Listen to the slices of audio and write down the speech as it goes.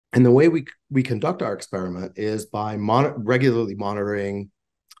And the way we conduct our experiment is by regularly monitoring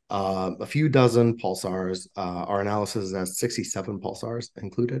a few dozen pulsars. Our analysis has 67 pulsars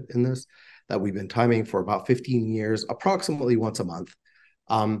included in this that we've been timing for about 15 years, approximately once a month.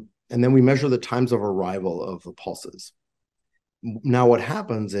 And then we measure the times of arrival of the pulses. Now, what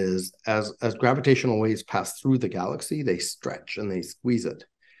happens is as gravitational waves pass through the galaxy, they stretch and they squeeze it.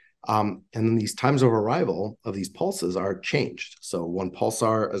 And then these times of arrival of these pulses are changed. So one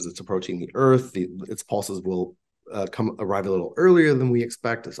pulsar, as it's approaching the Earth, its pulses will arrive a little earlier than we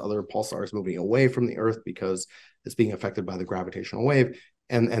expect. This other pulsar is moving away from the Earth because it's being affected by the gravitational wave,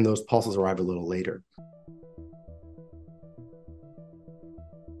 and those pulses arrive a little later.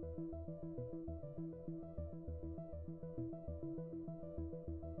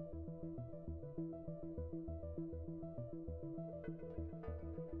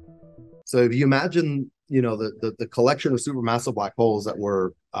 So if you imagine, the collection of supermassive black holes that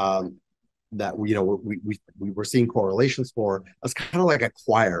were that we were seeing correlations for, as kind of like a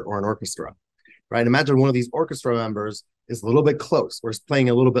choir or an orchestra, right? Imagine one of these orchestra members is a little bit close, or is playing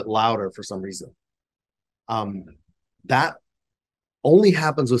a little bit louder for some reason. Um, that only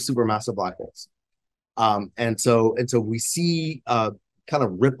happens with supermassive black holes. And so we see kind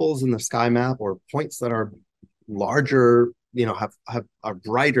of ripples in the sky map, or points that are larger, have are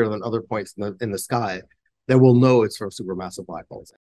brighter than other points in the sky, that we'll know it's from supermassive black holes.